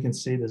 And as you can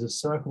see, there's a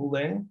circle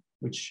there,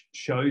 which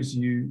shows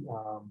you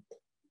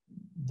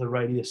the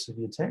radius of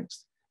your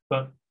text.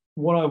 But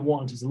what I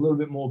want is a little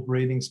bit more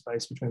breathing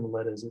space between the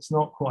letters. It's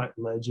not quite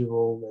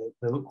legible.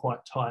 They look quite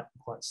tight,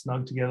 quite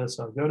snug together.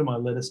 So I go to my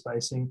letter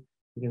spacing.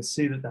 You can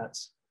see that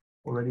that's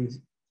already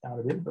out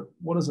of it. But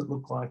what does it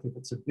look like if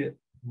it's a bit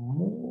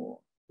more,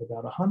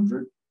 about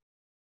 100?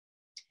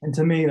 And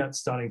to me, that's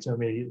starting to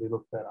immediately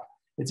look better.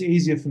 It's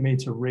easier for me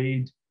to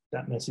read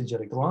that message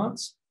at a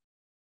glance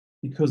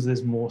because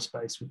there's more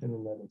space within the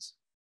letters.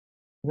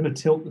 I'm going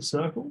to tilt the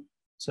circle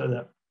so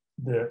that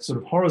the sort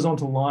of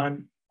horizontal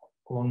line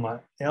along my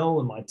L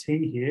and my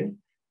T here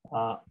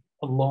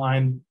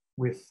align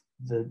with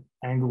the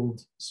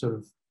angled sort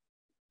of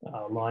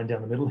line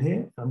down the middle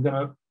here. I'm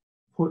going to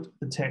put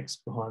the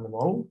text behind the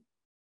model.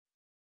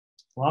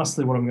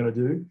 Lastly, what I'm going to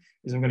do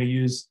is I'm going to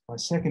use my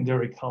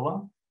secondary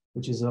color,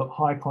 which is a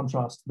high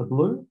contrast to the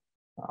blue,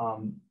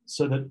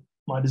 so that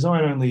my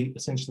design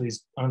essentially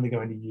is only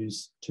going to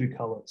use 2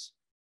 colors.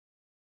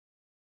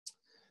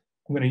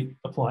 I'm going to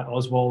apply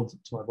Oswald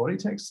to my body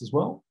text as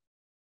well.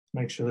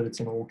 Make sure that it's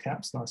in all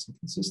caps, nice and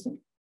consistent.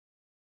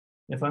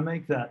 If I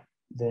make that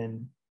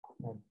then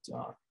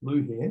dark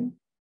blue here,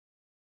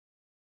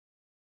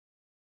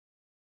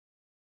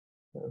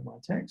 my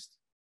text,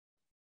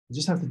 I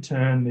just have to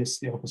turn this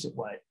the opposite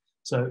way.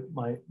 So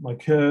my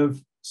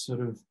curve sort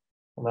of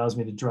allows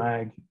me to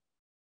drag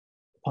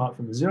apart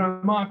from the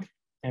 0 mark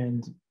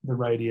and the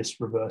radius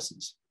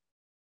reverses.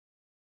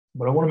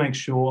 But I want to make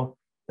sure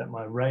that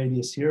my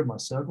radius here of my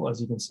circle, as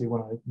you can see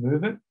when I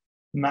move it,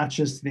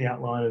 matches to the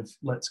outline of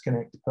Let's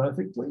Connect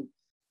perfectly.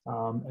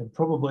 And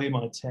probably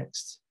my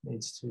text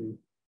needs to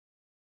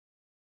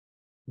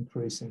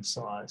increase in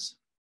size.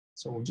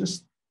 So we'll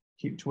just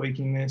keep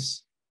tweaking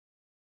this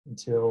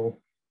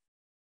until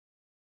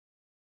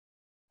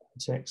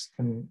the text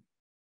can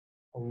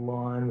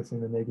align within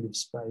the negative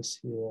space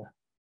here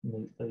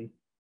neatly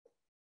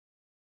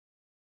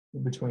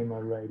in between my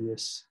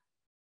radius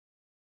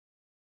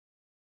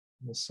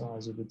and the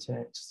size of the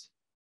text.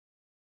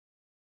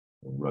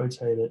 I'll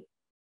rotate it.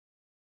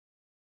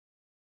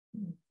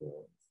 And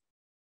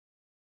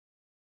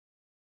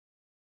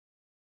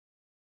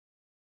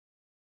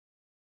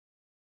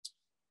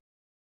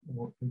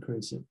we'll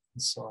increase it in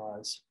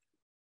size.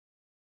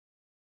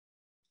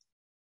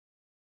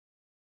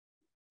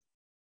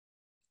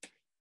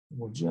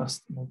 We'll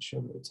just make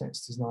sure that the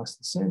text is nice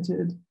and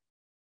centered.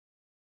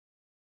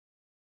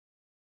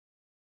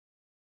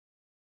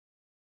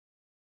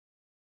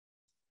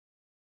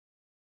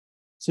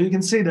 So you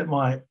can see that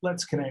my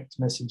Let's Connect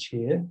message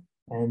here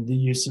and the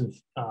use of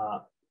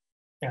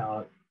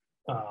our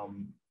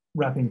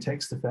wrapping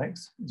text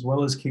effects, as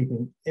well as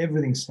keeping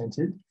everything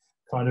centered,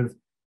 kind of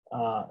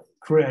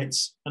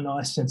creates a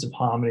nice sense of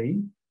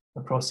harmony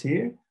across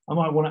here. I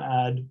might want to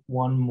add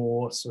one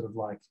more sort of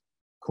like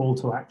call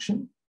to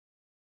action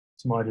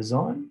to my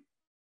design,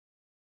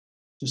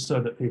 just so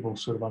that people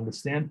sort of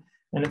understand.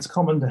 And it's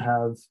common to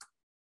have,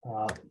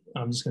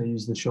 I'm just going to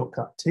use the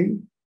shortcut T.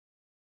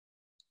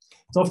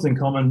 It's often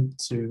common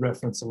to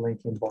reference a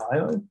link in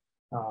bio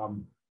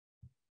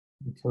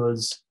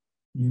because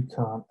you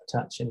can't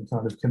attach any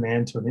kind of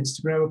command to an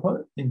Instagram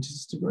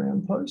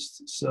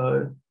post.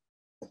 So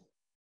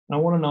I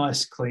want a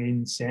nice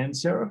clean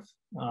sans serif.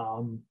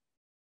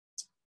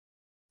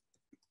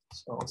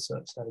 So I'll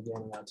search that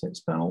again in our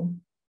text panel.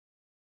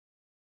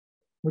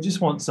 We just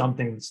want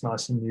something that's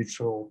nice and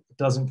neutral. It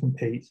doesn't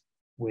compete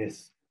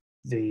with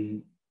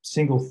the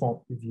single font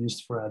we've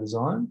used for our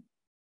design.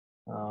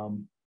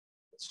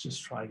 Let's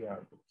just try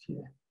Garrett Book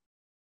here.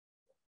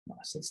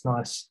 Nice, that's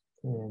nice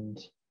and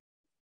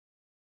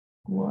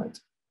white.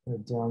 I'm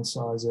going to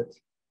downsize it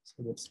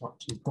so that it's not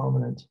too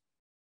prominent.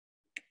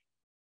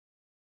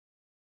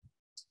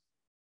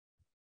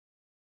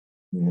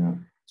 Yeah,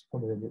 it's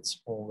probably a bit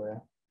small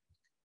there.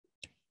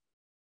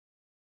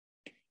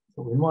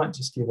 But we might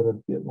just give it a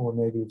bit more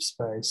negative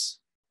space,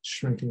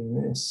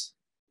 shrinking this.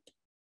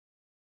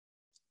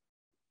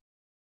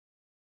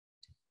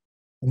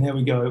 And there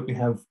we go. We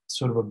have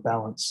sort of a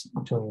balance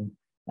between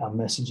our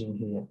messaging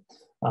here.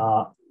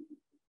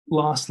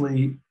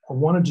 Lastly, I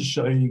wanted to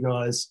show you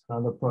guys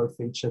another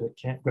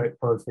great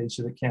pro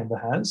feature that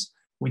Canva has,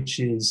 which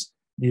is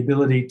the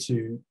ability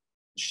to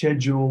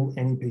schedule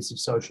any piece of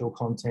social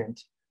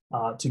content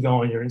to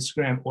go on your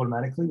Instagram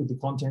automatically with the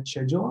content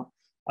scheduler.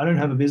 I don't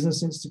have a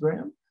business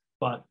Instagram,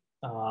 but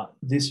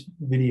this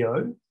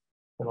video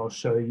that I'll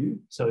show you.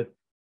 So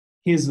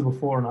here's the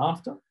before and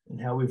after and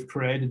how we've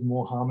created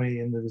more harmony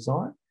in the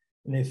design.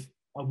 And if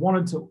I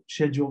wanted to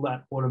schedule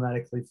that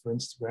automatically for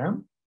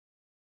Instagram,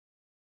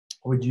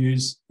 I would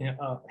use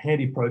a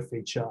handy pro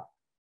feature,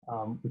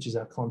 which is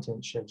our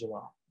content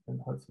scheduler. And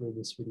hopefully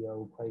this video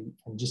will play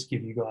and just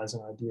give you guys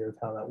an idea of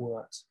how that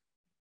works.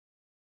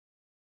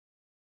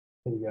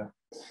 There you go.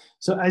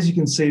 So as you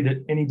can see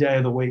that any day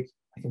of the week,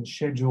 I can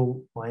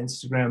schedule my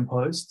Instagram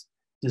post,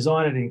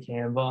 design it in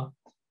Canva,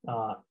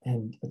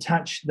 and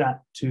attach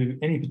that to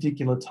any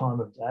particular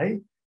time of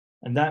day.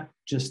 And that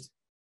just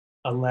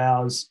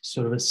allows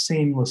sort of a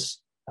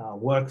seamless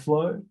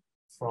workflow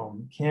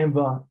from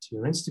Canva to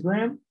your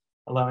Instagram,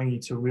 allowing you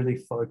to really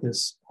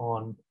focus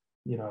on,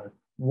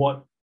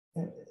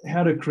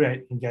 how to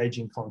create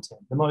engaging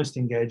content, the most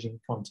engaging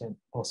content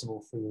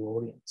possible for your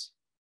audience.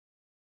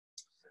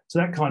 So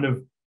that kind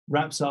of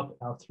wraps up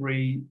our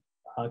three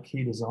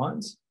key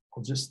designs.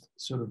 I'll just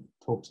sort of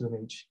talk to them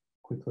each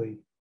quickly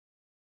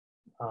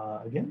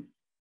again.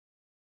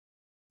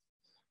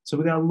 So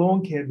with our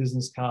lawn care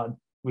business card,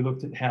 we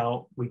looked at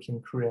how we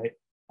can create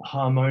a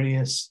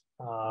harmonious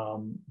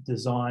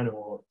design,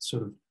 or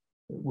sort of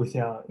with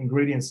our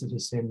ingredients that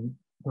Hassan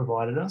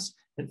provided us,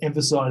 that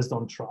emphasized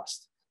on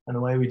trust. And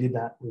the way we did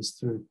that was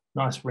through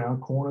nice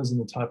round corners in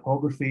the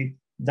typography.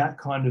 That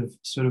kind of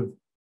sort of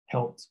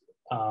helped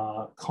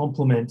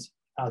complement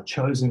our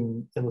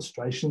chosen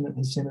illustration that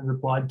Hassan had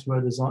applied to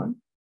our design.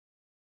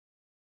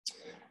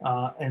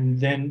 And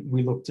then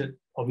we looked at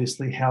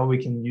obviously how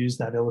we can use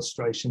that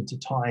illustration to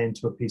tie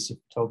into a piece of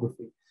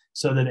photography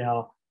so that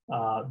our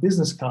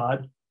business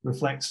card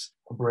reflects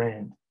a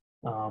brand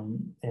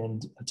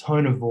and a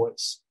tone of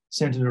voice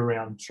centered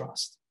around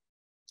trust.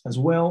 As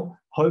well,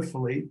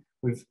 hopefully,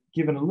 we've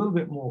given a little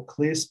bit more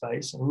clear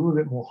space and a little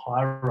bit more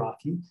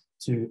hierarchy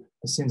to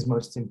Hassan's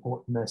most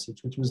important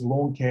message, which was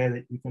lawn care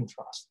that you can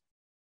trust.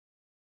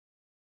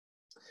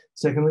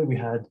 Secondly, we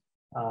had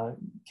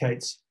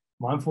Kate's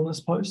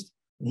mindfulness post.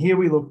 And here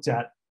we looked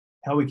at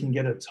how we can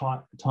get a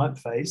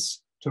typeface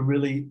to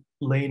really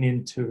lean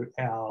into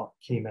our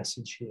key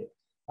message here.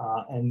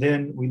 And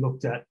then we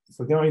looked at, if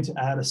we're going to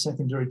add a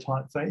secondary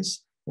typeface,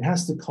 it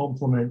has to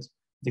complement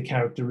the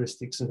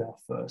characteristics of our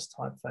first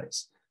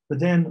typeface. But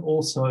then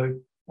also,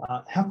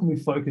 how can we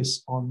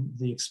focus on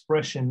the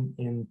expression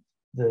in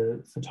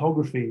the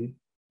photography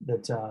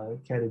that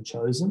Kate had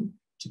chosen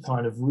to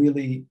kind of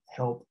really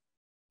help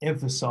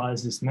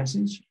emphasize this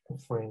message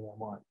of freeing our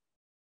mind.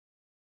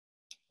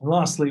 And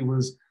lastly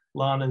was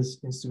Lana's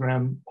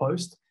Instagram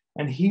post.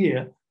 And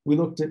here we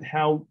looked at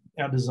how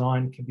our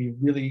design can be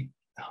really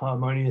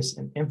harmonious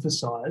and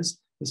emphasize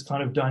this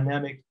kind of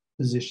dynamic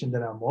position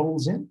that our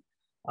model's in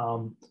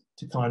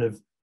to kind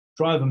of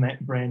drive a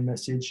brand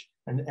message,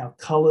 and our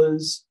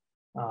colors,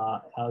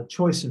 our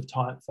choice of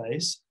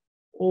typeface,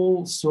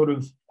 all sort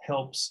of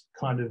helps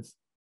kind of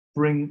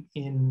bring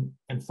in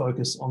and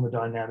focus on the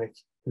dynamic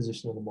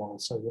position of the model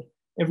so that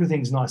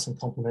everything's nice and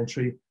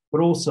complementary, but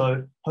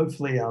also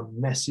hopefully our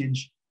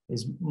message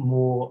is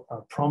more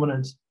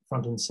prominent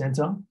front and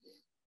center.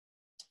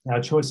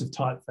 Our choice of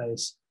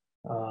typeface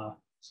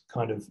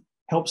kind of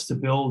helps to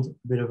build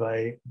a bit of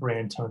a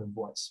brand tone of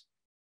voice.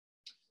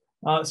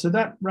 So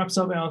that wraps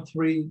up our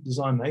 3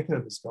 design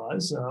makeovers,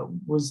 guys.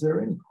 Was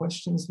there any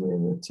questions there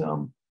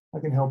that I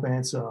can help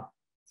answer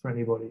for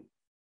anybody?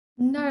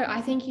 No, I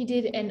think you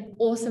did an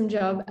awesome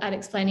job at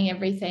explaining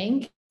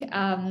everything.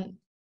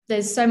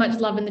 There's so much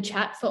love in the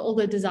chat for all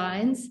the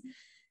designs.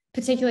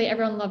 Particularly,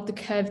 everyone loved the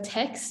curved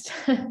text,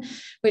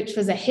 which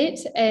was a hit,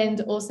 and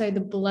also the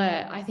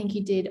blur, I think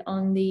you did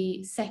on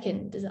the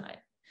second design.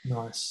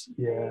 Nice.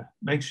 Yeah.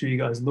 Make sure you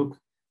guys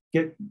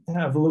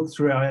have a look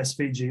through our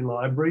SVG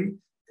library,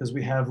 because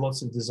we have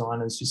lots of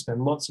designers who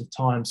spend lots of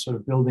time sort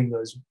of building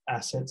those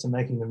assets and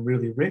making them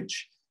really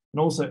rich and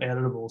also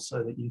editable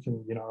so that you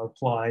can,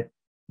 apply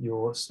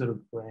your sort of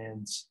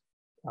brand's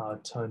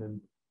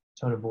tone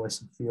of voice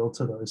and feel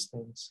to those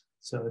things.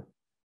 So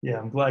yeah,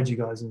 I'm glad you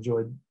guys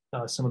enjoyed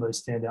some of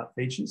those standout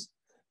features.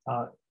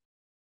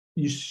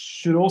 You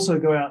should also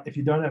go out, if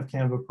you don't have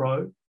Canva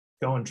Pro,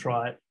 go and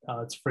try it.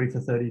 It's free for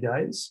 30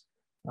 days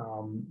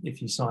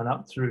if you sign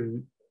up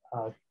through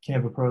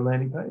Canva Pro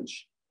landing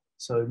page.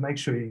 So make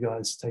sure you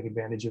guys take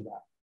advantage of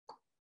that.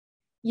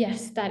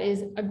 Yes, that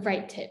is a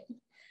great tip.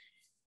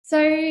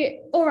 So,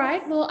 all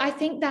right, well, I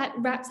think that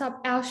wraps up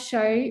our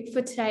show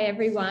for today,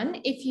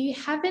 everyone. If you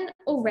haven't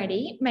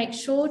already, make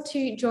sure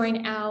to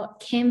join our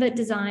Canva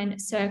Design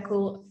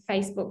Circle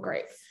Facebook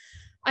group.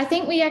 I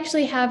think we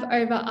actually have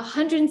over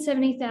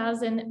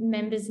 170,000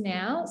 members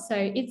now, so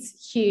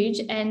it's huge,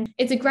 and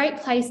it's a great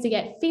place to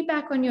get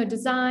feedback on your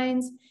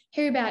designs,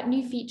 hear about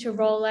new feature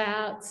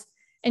rollouts,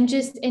 and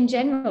just in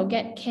general,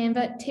 get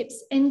Canva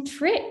tips and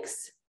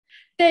tricks.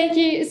 Thank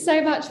you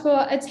so much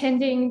for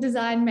attending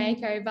Design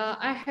Makeover.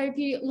 I hope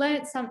you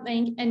learned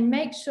something, and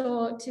make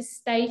sure to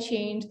stay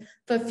tuned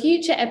for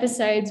future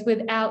episodes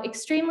with our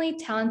extremely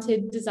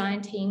talented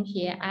design team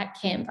here at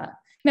Canva.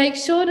 Make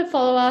sure to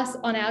follow us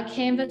on our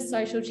Canva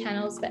social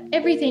channels for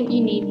everything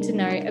you need to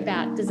know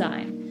about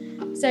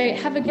design. So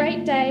have a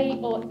great day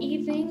or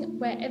evening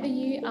wherever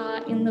you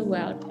are in the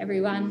world,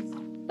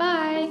 everyone.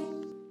 Bye.